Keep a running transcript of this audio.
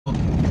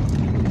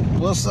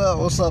What's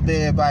up,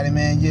 everybody,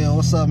 man? Yeah,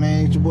 what's up,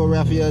 man? It's your boy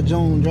Raphael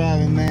Jones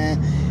driving,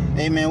 man.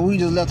 Hey, man, we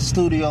just left the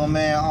studio,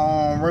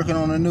 man. Working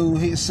on a new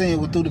hit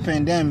single through the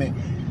pandemic.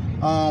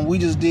 We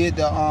just did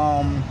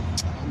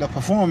the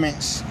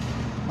performance.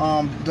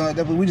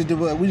 We just did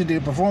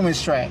a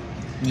performance track.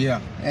 Yeah.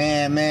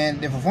 And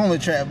man, the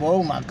performance track, boy,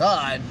 oh my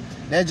God,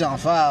 that jump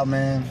fire,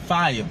 man.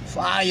 Fire.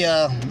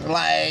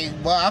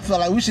 Like, boy, I felt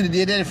like we should have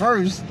did that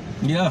first.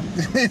 Yeah.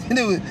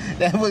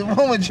 That was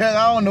performance track.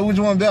 I don't know which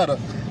one better.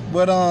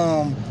 But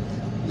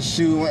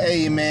shoot,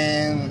 hey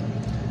man.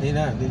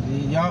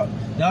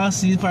 Y'all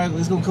see it's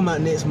gonna come out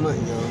next month,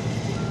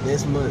 y'all.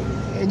 Next month.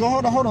 Hey,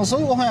 hold on. So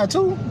we gonna have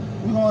two?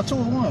 We gonna have two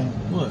or one?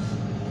 What?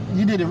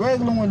 You did the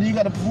regular one, then you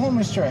got a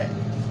performance track.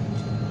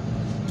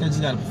 They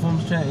just got a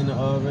performance track in the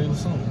regular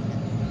song.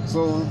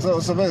 So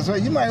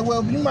you might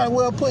well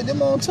put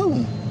them on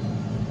too.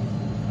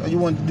 Or you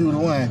want to do the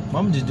one?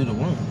 I'ma just do the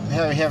one.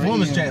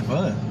 Performance track for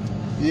us.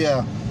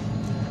 Yeah.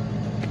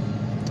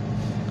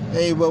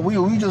 Hey, but we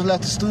just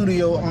left the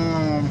studio.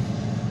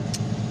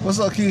 What's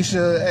up,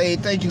 Keisha? Hey,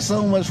 thank you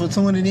so much for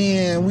tuning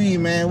in. We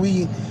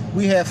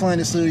had fun in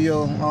the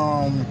studio.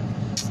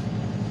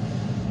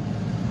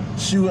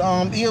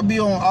 It'll be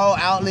on all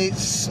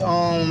outlets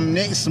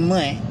next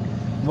month,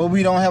 but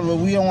we don't have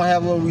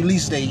a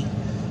release date.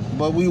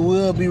 But we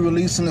will be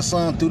releasing the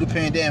song through the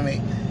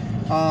pandemic.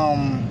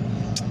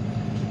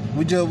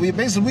 We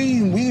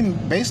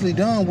basically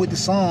done with the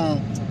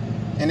song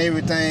and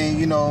everything,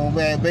 you know.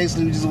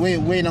 Basically, we just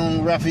wait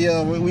on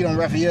Raphael. Wait on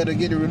Raphael to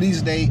get the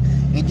release date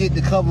and get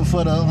the cover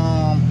for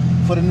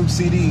the new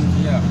CD.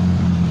 Yeah.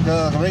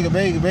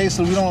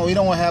 Basically, we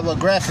don't have a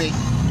graphic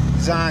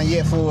design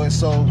yet for it.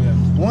 So yeah.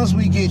 Once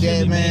we get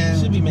that, man,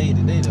 should be made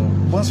today though.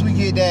 Once we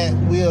get that,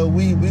 we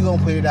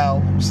gonna put it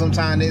out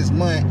sometime next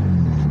month.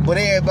 But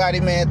everybody,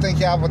 man, thank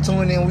y'all for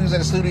tuning in. We was at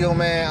the studio,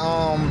 man.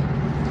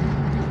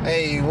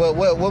 Hey, what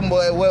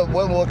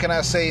more can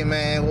I say,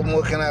 man? What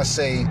more can I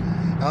say?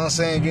 I'm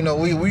saying, you know,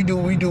 we do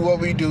what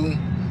we do.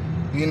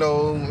 You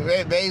know,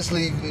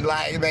 basically,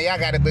 like, man, y'all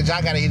gotta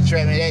hear the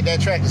track, man.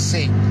 That track is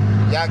sick.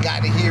 Y'all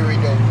got to hear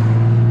it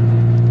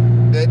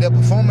though. The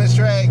performance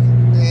track,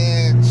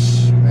 man.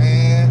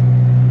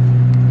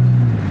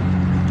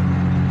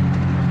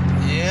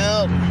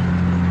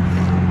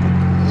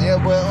 Yeah,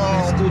 but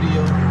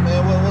studio.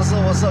 Man,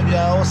 what's up,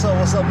 y'all? What's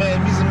up, man?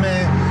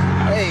 MusicMan.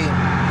 Hey,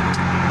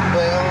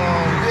 but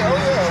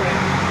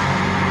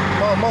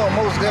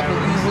most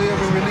definitely we will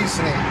be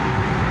releasing it.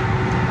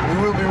 We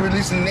will be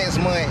releasing next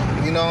month.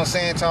 You know what I'm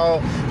saying? To all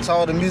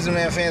the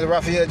MusicMan fans, the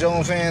Raphael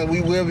Jones fans,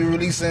 we will be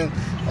releasing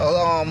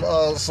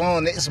a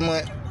song next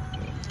month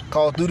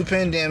called "Through the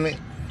Pandemic."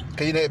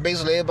 Cause you know,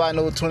 basically everybody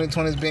knows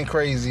 2020 has been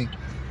crazy.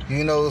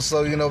 You know,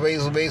 so you know,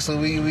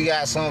 basically we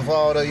got some for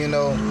all the, you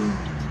know.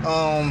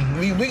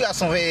 We got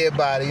some for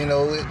everybody, you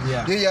know.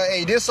 Yeah.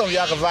 Hey, this something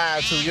y'all can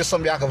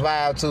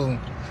vibe to.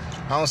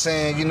 I'm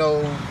saying, you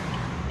know,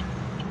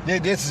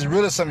 this is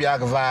really something y'all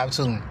can vibe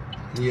to.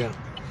 Yeah.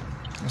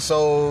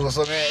 So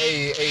man,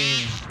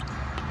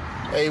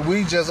 hey,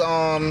 we just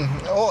of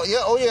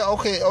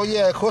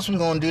course we're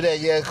gonna do that.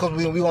 Yeah, because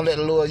we gonna let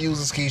the Lord use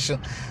us, Keisha.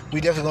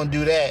 We definitely gonna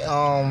do that.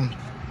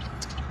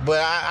 But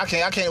I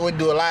can't wait to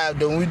do a live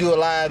though. When we do a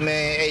live,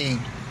 man, hey.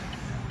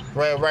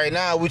 Right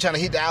now, we trying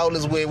to hit the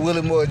outlets with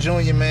Willie Moore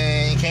Jr.,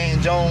 man,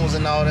 Canton Jones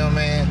and all them,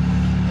 man.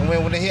 And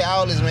when they hit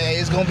outlets, man,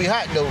 it's gonna be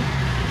hot though.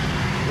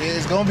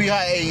 It's gonna be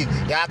hot. Hey,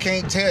 y'all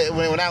can't tell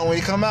when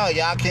it come out.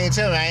 Y'all can't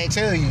tell me. I ain't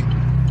tell you.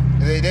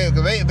 They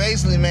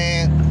basically,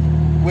 man,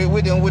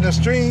 with the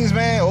streams,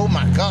 man. Oh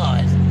my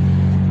God.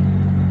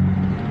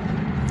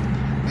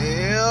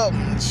 Yep.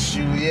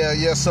 Shoot.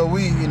 Yeah. So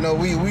we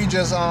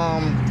just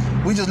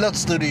left the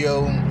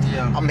studio.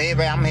 Yeah. I'm headed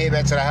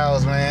back to the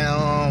house,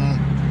 man.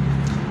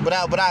 But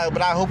I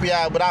hope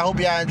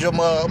y'all enjoy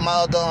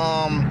my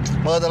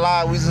other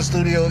live. We was in the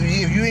studio.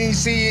 If you ain't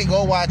see it,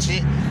 go watch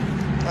it.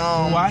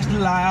 Watch the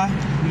live.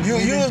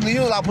 Usually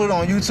I put it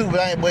on YouTube,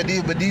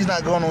 but these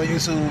not going on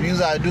YouTube.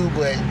 Usually I do,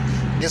 but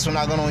this one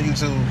not going on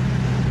YouTube.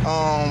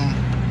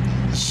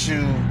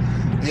 Shoot.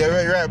 Yeah,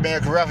 right,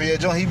 man. Raphael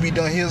Jones, he be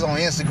doing his on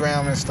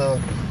Instagram and stuff.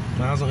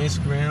 Mine's on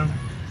Instagram.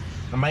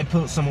 I might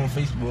put some on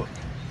Facebook.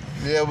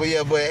 Yeah,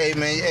 but hey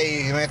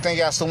man, thank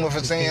y'all so much for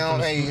saying.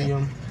 Hey,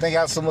 thank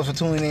y'all so much for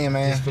tuning in,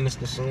 man. Just finished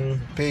the song.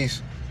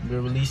 Peace.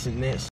 We'll release it next.